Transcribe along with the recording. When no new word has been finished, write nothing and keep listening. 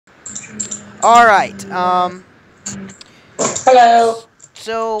All right. Hello.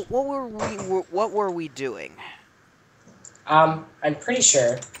 So what were we doing? I'm pretty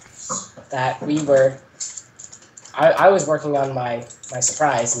sure that we were. I was working on my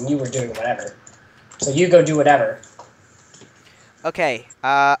surprise, and you were doing whatever. So you go do whatever. Okay.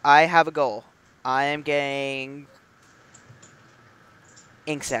 I have a goal. I am getting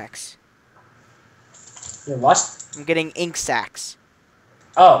ink sacs. You're what? I'm getting ink sacs.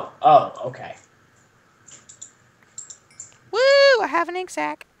 Oh, okay. Woo! I have an ink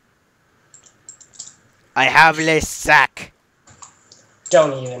sac. I have le sac.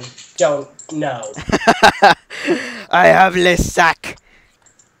 Don't even. Don't. No. I have le sac.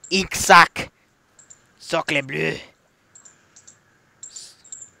 Ink sac. Socle bleu.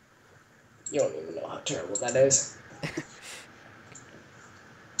 You don't even know how terrible that is.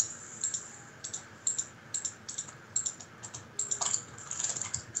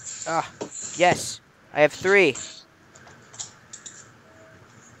 Ah, yes. I have 3.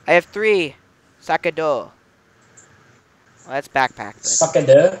 I have 3. Sacado. Well, that's backpack, but Suck a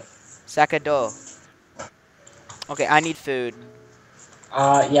duh. sacado. Okay, I need food.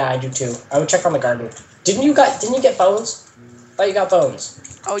 Yeah, I do too. I would check on the garden. Didn't you get bones? I thought you got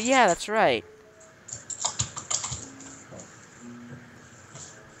bones. Oh yeah, that's right.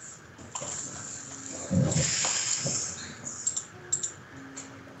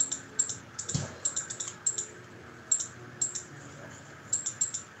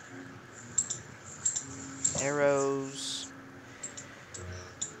 Arrows.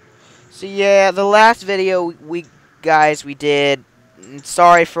 So yeah, the last video we did.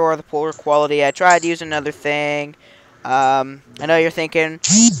 Sorry for the poor quality. I tried to use another thing. I know you're thinking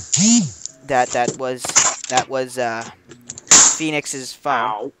that was Phoenix's phone.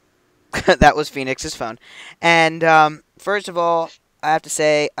 Ow. That was Phoenix's phone. And first of all, I have to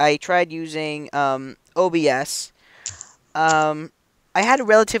say I tried using OBS. I had a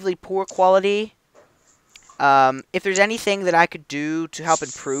relatively poor quality. If there's anything that I could do to help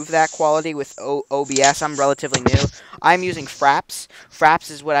improve that quality with OBS, I'm relatively new. I'm using Fraps. Fraps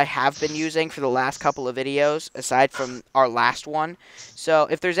is what I have been using for the last couple of videos, aside from our last one. So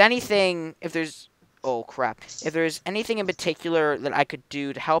if there's anything, oh crap, if there's anything in particular that I could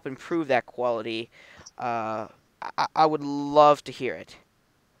do to help improve that quality, I would love to hear it.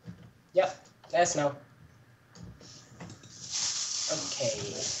 Yep. Yes. No. Okay.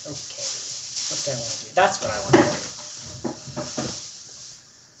 Okay. What do I want to do? That's what I want to do.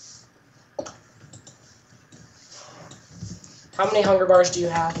 How many hunger bars do you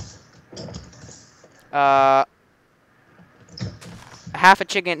have? Half a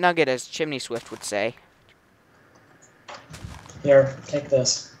chicken nugget, as Chimney Swift would say. Here, take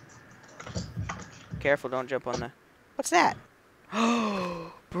this. Careful, don't jump on the... What's that?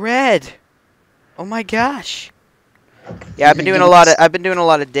 Oh, bread! Oh my gosh! Yeah, I've been doing a lot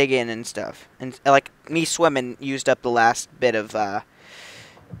of digging and stuff, and like me swimming used up the last bit of. I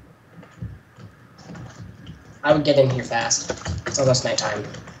would get in here fast. It's almost nighttime.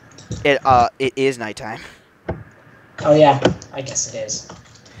 It is nighttime. Oh yeah, I guess it is.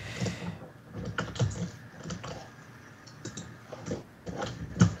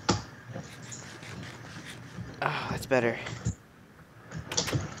 Oh, that's better.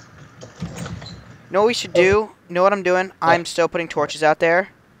 You know what we should do? You know what I'm doing? I'm still putting torches out there.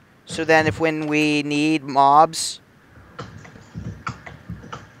 So then when we need mobs,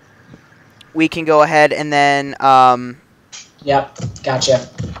 we can go ahead and then, Yep, gotcha.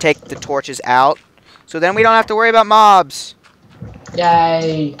 take the torches out. So then we don't have to worry about mobs.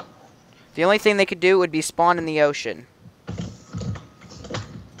 Yay! The only thing they could do would be spawn in the ocean.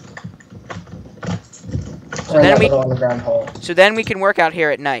 So then we can work out here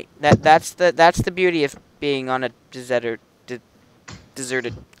at night. That's the beauty of being on a deserted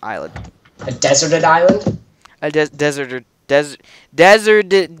island. A deserted island? Deserted. Deserted.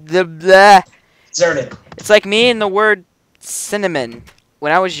 It's like me and the word cinnamon.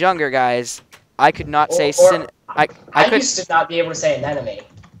 When I was younger, guys, I could not say I used to not be able to say anemone.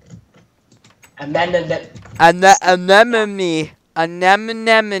 Anemone. Anemone.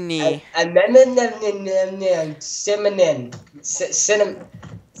 Anemone. Anemone. Cinnamon.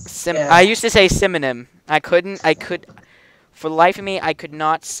 I used to say synonym. For the life of me, I could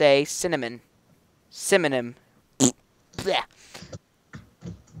not say cinnamon. Synonym.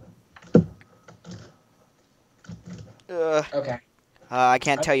 Okay. I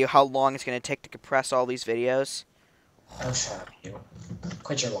can't tell you how long it's going to take to compress all these videos. Oh, shut up, you.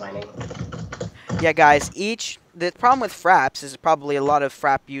 Quit your whining. Yeah, guys, the problem with Fraps, is probably a lot of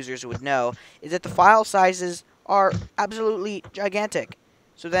Frap users would know, is that the file sizes are absolutely gigantic.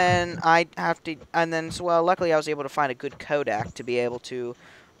 So then I have to, and then so well, luckily I was able to find a good codec to be able to,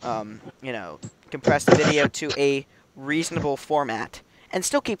 you know, compress the video to a reasonable format and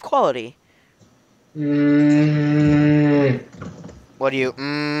still keep quality. Mm, What are you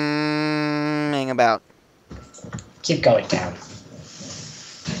mmming about? keep going down.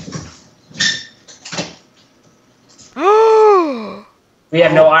 Oh, We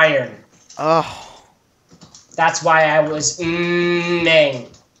have no iron. oh, That's why I was mmming.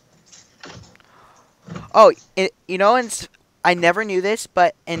 oh! You know, I never knew this,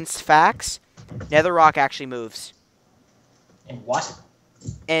 but in Sphax, Netherrock actually moves. And what?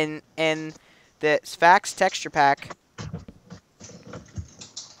 In the Sphax texture pack.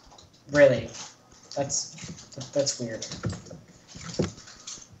 Really? That's weird.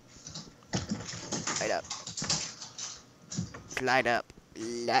 Light up. Light up.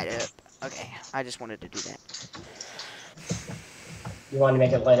 Light up. Okay, I just wanted to do that. You want to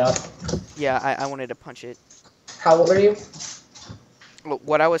make it light up? Yeah, I wanted to punch it. How old are you?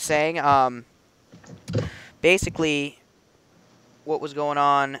 What I was saying, basically, what was going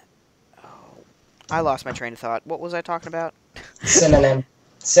on... Oh, I lost my train of thought. What was I talking about? Cinnamon.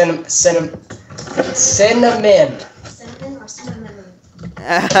 Cinnamon. Cinnamon or cinnamon?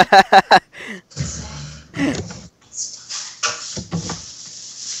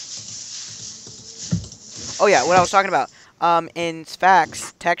 Oh yeah, what I was talking about. In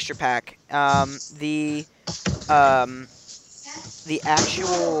Sphax texture pack, the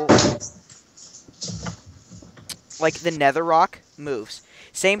actual, like, the Netherrock moves.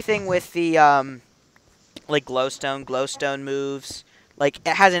 Same thing with the like glowstone. Glowstone moves. Like,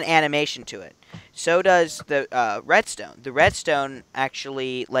 it has an animation to it. So does the redstone. The redstone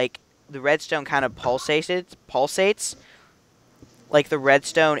actually, like, the redstone kind of pulsates. Like the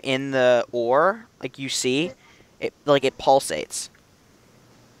redstone in the ore, like you see, it pulsates.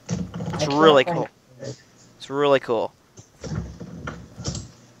 It's really cool. It's really cool.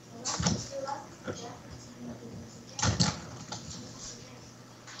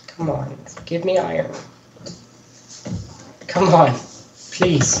 Come on, give me iron. Come on,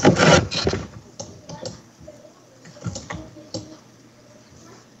 please.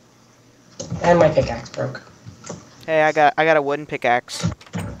 And my pickaxe broke. Hey, I got a wooden pickaxe.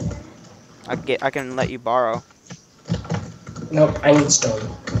 I can let you borrow. Nope, I need stone.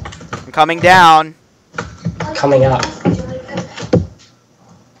 I'm coming down. Coming up.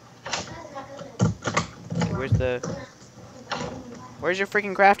 Okay, where's your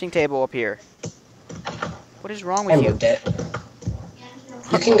freaking crafting table up here? What is wrong with I you? moved it.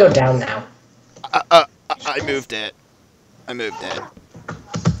 You can go down now. I moved it. I moved it.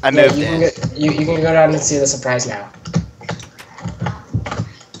 I Yeah, moved you it. can go, you can go down and see the surprise now.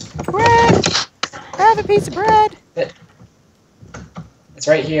 Bread! I have a piece of bread! It's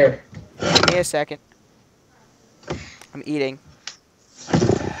right here. Give me a second. I'm eating.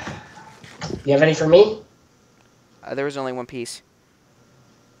 You have any for me? There was only one piece.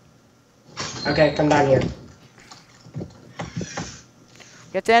 Okay, come down here.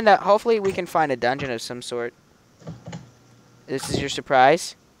 We have to end up. Hopefully we can find a dungeon of some sort. This is your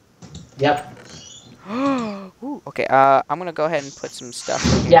surprise? Yep. Ooh, okay, I'm gonna go ahead and put some stuff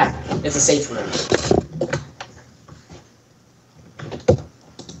in here. Yeah, it's a safe room.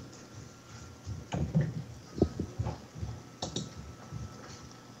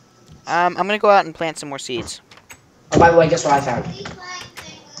 I'm gonna go out and plant some more seeds. Oh, by the way, guess what I found?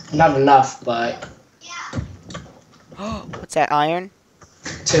 Not enough, but... What's that, iron?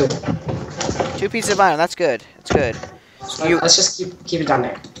 2. 2 pieces of iron, that's good. That's good. So Let's just keep it down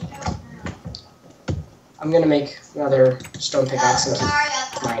there. I'm gonna make another stone pickaxe and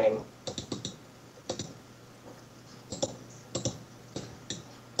keep mining.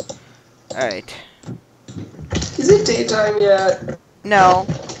 Alright. Is it daytime yet? No.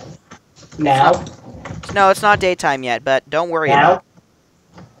 Now? No, it's not daytime yet, but don't worry Now? about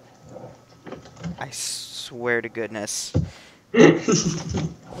it. I swear to goodness.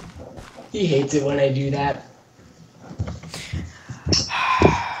 He hates it when I do that.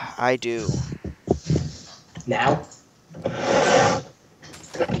 I do. Now?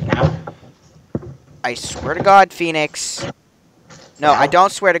 Now? I swear to God, Phoenix. No, I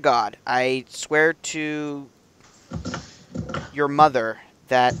don't swear to God. I swear to your mother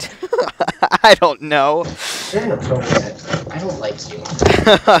that I don't know. You're inappropriate. I don't like you.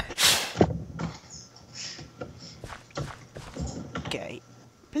 Okay.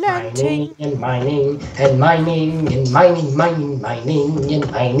 Planting. Mining and mining and mining and mining, mining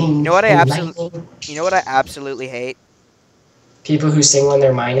and mining. You know what mining. you know what I absolutely hate? People who sing when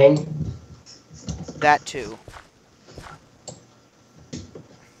they're mining. That too.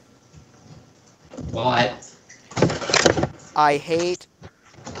 What? I hate